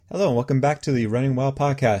Hello and welcome back to the Running Wild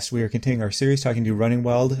podcast. We are continuing our series talking to Running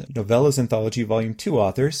Wild Novellas Anthology Volume 2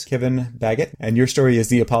 authors, Kevin Baggett, and your story is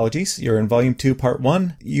The Apologies. You're in Volume 2, Part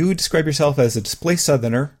 1. You describe yourself as a displaced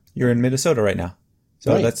Southerner. You're in Minnesota right now.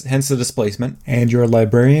 So right. That's hence the displacement. And you're a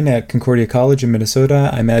librarian at Concordia College in Minnesota.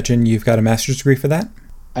 I imagine you've got a master's degree for that?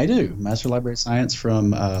 I do. Master of Library Science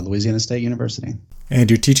from Louisiana State University.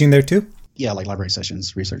 And you're teaching there too? Yeah, like library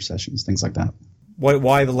sessions, research sessions, things like that.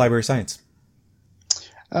 Why the library science?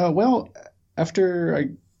 Well, after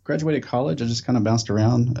I graduated college, I just kind of bounced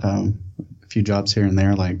around a few jobs here and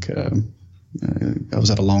there. I was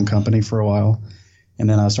at a loan company for a while, and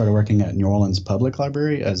then I started working at New Orleans Public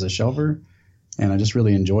Library as a shelver, and I just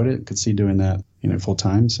really enjoyed it. Could see doing that, full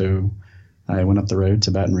time. So I went up the road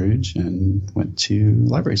to Baton Rouge and went to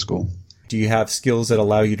library school. Do you have skills that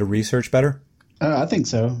allow you to research better? I think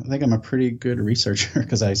so. I think I'm a pretty good researcher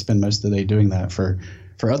because I spend most of the day doing that for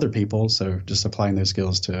other people. So just applying those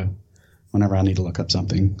skills to whenever I need to look up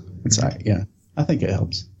something. I think it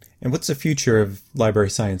helps. And what's the future of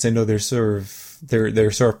library science? I know they're sort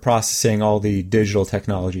of processing all the digital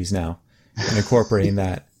technologies now and incorporating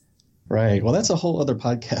that. Right. Well, that's a whole other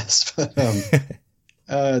podcast.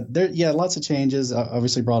 Lots of changes,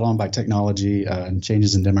 obviously brought on by technology,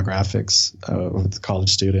 changes in demographics with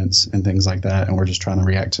college students and things like that. And we're just trying to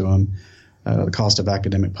react to them. The cost of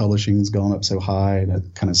academic publishing is going up so high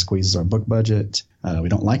that kind of squeezes our book budget. We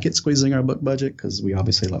don't like it squeezing our book budget because we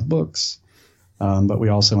obviously love books. But we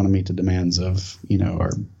also want to meet the demands of,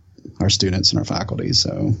 our students and our faculty.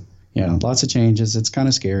 So, lots of changes. It's kind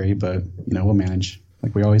of scary, but, we'll manage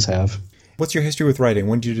like we always have. What's your history with writing?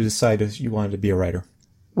 When did you decide you wanted to be a writer?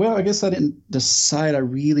 Well, I guess I didn't decide I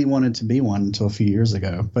really wanted to be one until a few years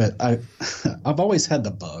ago, but I've always had the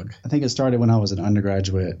bug. I think it started when I was an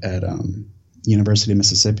undergraduate at University of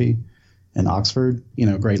Mississippi in Oxford,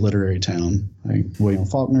 great literary town. William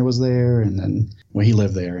Faulkner was there, and then he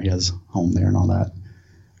lived there. He has a home there and all that.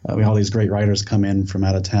 We had all these great writers come in from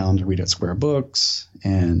out of town to read at Square Books,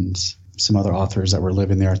 and some other authors that were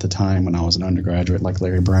living there at the time when I was an undergraduate, like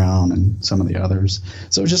Larry Brown and some of the others.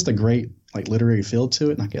 So it was just a great literary feel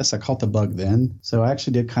to it, and I guess I caught the bug then. So I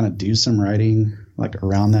actually did kind of do some writing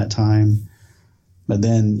around that time. But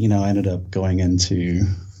then, I ended up going into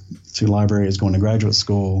libraries, going to graduate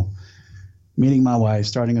school, meeting my wife,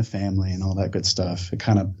 starting a family and all that good stuff. It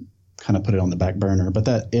kind of put it on the back burner, but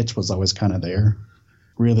that itch was always kind of there.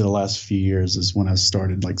 Really the last few years is when I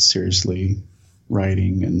started seriously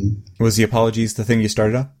writing. And was The Apologies the thing you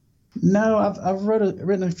started on? No, I've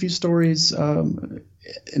written a few stories, and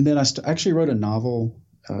then I actually wrote a novel,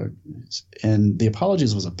 and The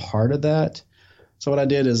Apologies was a part of that. So what I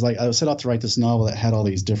did is I set out to write this novel that had all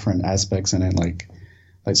these different aspects in it, like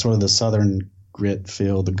sort of the Southern grit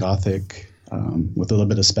feel, the Gothic, with a little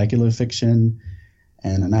bit of speculative fiction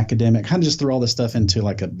and an academic. Kind of just threw all this stuff into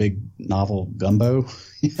a big novel gumbo.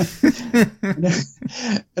 And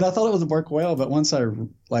I thought it would work well, but once I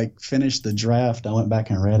finished the draft, I went back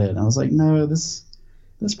and read it, and I was like, no, this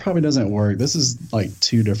probably doesn't work. This is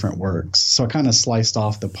two different works. So I kind of sliced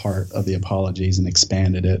off the part of The Apologies and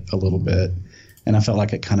expanded it a little bit, and I felt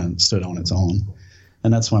like it kind of stood on its own.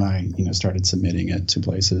 And that's when I started submitting it to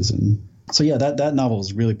places. And so that novel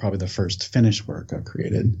was really probably the first finished work I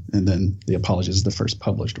created, and then The Apologies is the first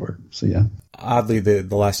published work. So yeah. Oddly,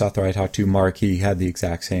 the last author I talked to, Mark, he had the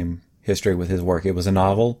exact same history with his work. It was a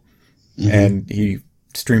novel, and he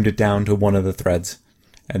streamed it down to one of the threads,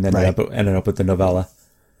 and then ended up with the novella.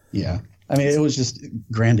 Yeah. I mean, it was just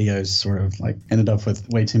grandiose, sort of ended up with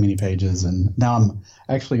way too many pages. And now I'm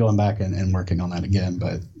actually going back and working on that again,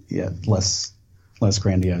 but less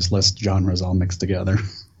grandiose, less genres all mixed together.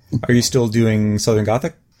 Are you still doing Southern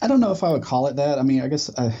Gothic? I don't know if I would call it that. I mean, I guess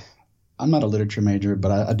I'm not a literature major,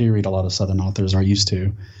 but I do read a lot of Southern authors, or used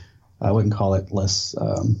to. I wouldn't call it less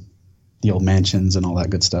the old mansions and all that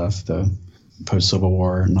good stuff, the post-Civil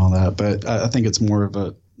War and all that. But I think it's more of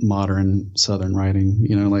a modern Southern writing.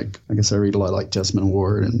 I guess I read a lot like Jessamine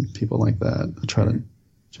Ward and people like that. I try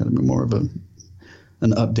to be more of an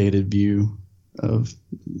updated view of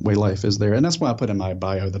way life is there. And that's why I put in my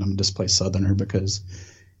bio that I'm a displaced Southerner, because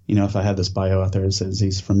if I had this bio out there that says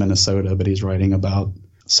he's from Minnesota, but he's writing about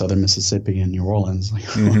Southern Mississippi and New Orleans,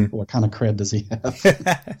 what kind of cred does he have?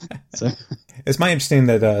 So it's my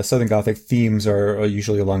understanding that Southern Gothic themes are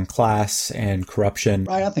usually along class and corruption.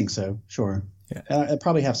 I think so. Sure. Yeah. I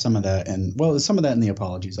probably have some of that, and there's some of that in The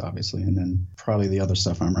Apologies, obviously, and then probably the other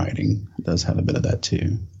stuff I'm writing does have a bit of that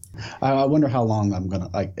too. I wonder how long I'm gonna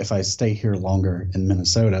if I stay here longer in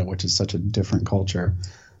Minnesota, which is such a different culture.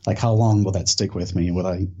 How long will that stick with me?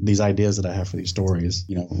 These ideas that I have for these stories,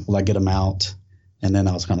 will I get them out And then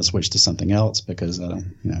I was kind of switched to something else because,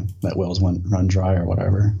 that wells went run dry or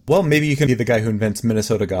whatever. Well, maybe you can be the guy who invents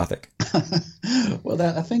Minnesota Gothic. Well,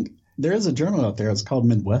 I think there is a journal out there. It's called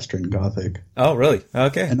Midwestern Gothic. Oh, really?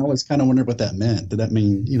 Okay. And I always kind of wondered what that meant. Did that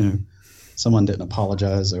mean, someone didn't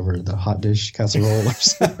apologize over the hot dish casserole or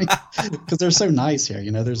something? Because they're so nice here.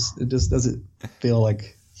 It just doesn't feel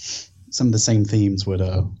like some of the same themes would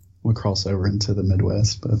cross over into the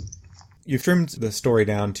Midwest, but... You've trimmed the story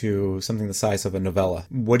down to something the size of a novella.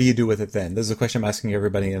 What do you do with it then? This is a question I'm asking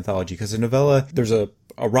everybody in Anthology, because a novella, there's a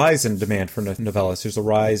rise in demand for novellas. There's a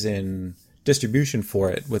rise in distribution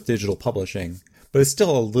for it with digital publishing, but it's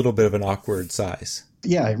still a little bit of an awkward size.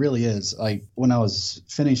 Yeah, it really is. When I was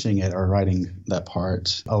finishing it or writing that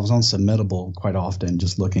part, I was on Submittable quite often,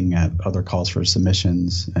 just looking at other calls for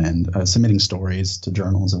submissions and submitting stories to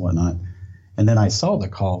journals and whatnot. And then I saw the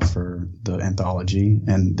call for the anthology,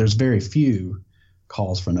 and there's very few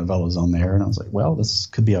calls for novellas on there. And I was like, well, this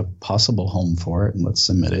could be a possible home for it, and let's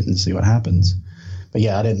submit it and see what happens. But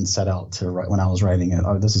yeah, I didn't set out to write when I was writing it,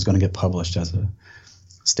 this is going to get published as a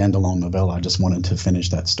standalone novella. I just wanted to finish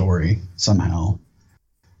that story somehow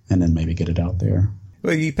and then maybe get it out there.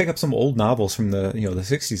 Well, you pick up some old novels from the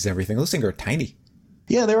 60s and everything. Those things are tiny.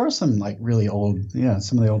 Yeah, there are some really old,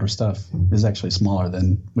 some of the older stuff is actually smaller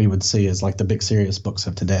than we would see as the big serious books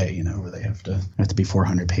of today, where they have to be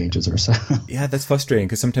 400 pages or so. Yeah, that's frustrating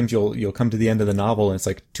because sometimes you'll come to the end of the novel and it's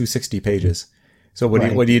 260 pages. So what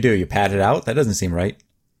do you do? You pad it out? That doesn't seem right.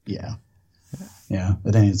 Yeah. Yeah.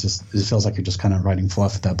 But then it feels like you're just kind of writing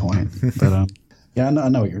fluff at that point. But yeah, I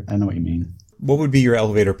know what you mean. What would be your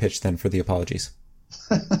elevator pitch then for the Apologies?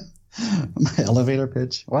 My elevator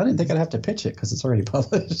pitch? Well, I didn't think I'd have to pitch it because it's already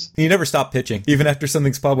published. You never stop pitching. Even after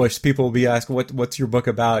something's published, people will be asking, what's your book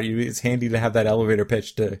about? It's handy to have that elevator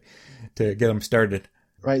pitch to get them started.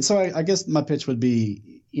 Right. So I guess my pitch would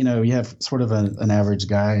be, you have sort of an average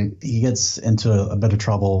guy. He gets into a bit of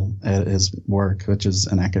trouble at his work, which is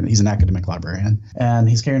he's an academic librarian. And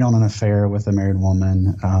he's carrying on an affair with a married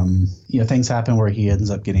woman. Things happen where he ends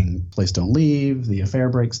up getting placed on leave. The affair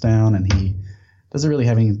breaks down and he doesn't really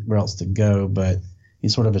have anywhere else to go, but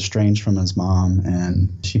he's sort of estranged from his mom,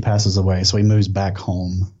 and she passes away. So he moves back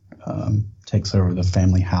home, takes over the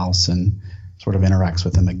family house, and sort of interacts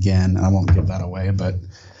with them again. I won't give that away, but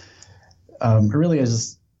it really is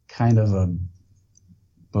just kind of a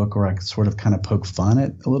book where I sort of kind of poke fun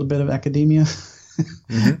at a little bit of academia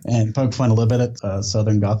and poke fun a little bit at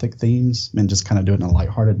Southern Gothic themes and just kind of do it in a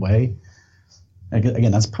lighthearted way.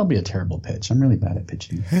 Again, that's probably a terrible pitch. I'm really bad at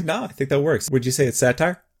pitching. No, I think that works. Would you say it's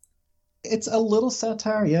satire? It's a little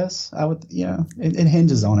satire, yes. I would, yeah. It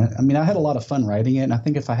hinges on it. I mean, I had a lot of fun writing it, and I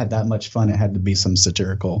think if I had that much fun, it had to be some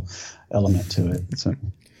satirical element to it. So, a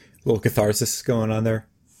little catharsis going on there?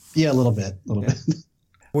 Yeah, a little bit. Bit.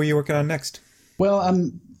 What are you working on next? Well,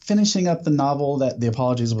 I'm finishing up the novel that The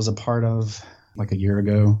Apologies was a part of a year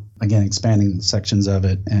ago. Again, expanding sections of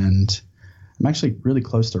it, and I'm actually really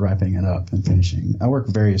close to wrapping it up and finishing. I work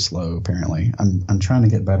very slow, apparently. I'm trying to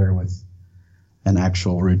get better with an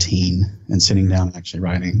actual routine and sitting down and actually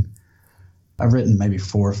writing. I've written maybe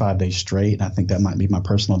 4 or 5 days straight, and I think that might be my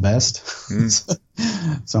personal best.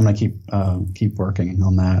 So I'm going to keep working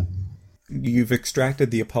on that. You've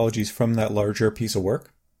extracted The Apologies from that larger piece of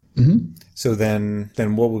work? Mm-hmm. So then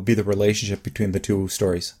what would be the relationship between the two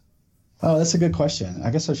stories? Oh, that's a good question.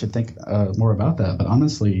 I guess I should think more about that. But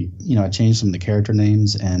honestly, I changed some of the character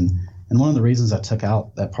names, and one of the reasons I took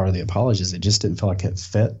out that part of The Apologies, it just didn't feel like it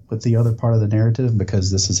fit with the other part of the narrative,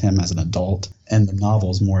 because this is him as an adult, and the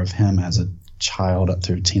novel's more of him as a child up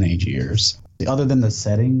through teenage years. Other than the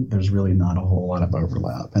setting, there's really not a whole lot of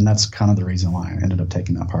overlap, and that's kind of the reason why I ended up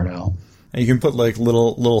taking that part out. And you can put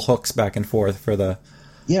little hooks back and forth for the...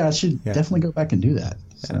 Yeah, I should definitely go back and do that.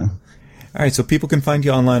 So. Yeah. All right, so people can find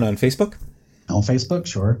you online on Facebook? On Facebook,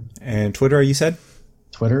 sure. And Twitter, you said?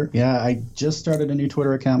 Twitter, yeah. I just started a new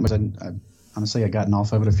Twitter account, but honestly, I gotten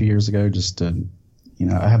off of it a few years ago just to,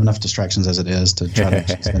 I have enough distractions as it is to try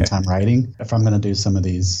to spend time writing. If I'm going to do some of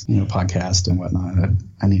these, podcasts and whatnot,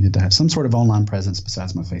 I needed to have some sort of online presence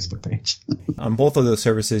besides my Facebook page. On both of those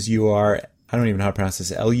services, you are, I don't even know how to pronounce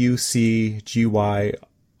this, Lucgyroo,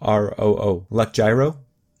 Lucgyro?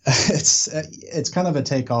 It's kind of a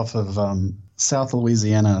takeoff of South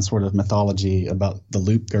Louisiana sort of mythology about the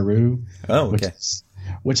loup-garou. Oh, okay.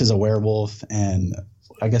 Which is a werewolf, and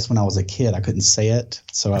I guess when I was a kid I couldn't say it,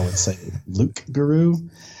 so I would say loup-garou,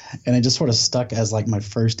 and it just sort of stuck as my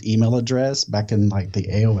first email address back in the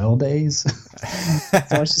AOL days.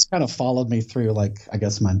 So it's just kind of followed me through I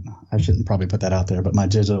guess I shouldn't probably put that out there, but my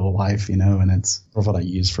digital life, and it's sort of what I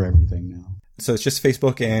use for everything now. So it's just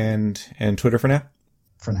Facebook and Twitter for now?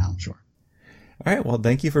 For now, sure. All right. Well,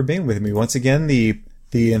 thank you for being with me. Once again, the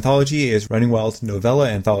anthology is Running Wild Novella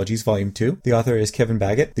Anthologies, Volume 2. The author is Kevin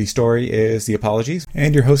Baggett. The story is The Apologies.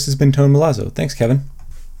 And your host has been Tone Milazzo. Thanks, Kevin.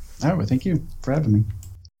 All right. Well, thank you for having me.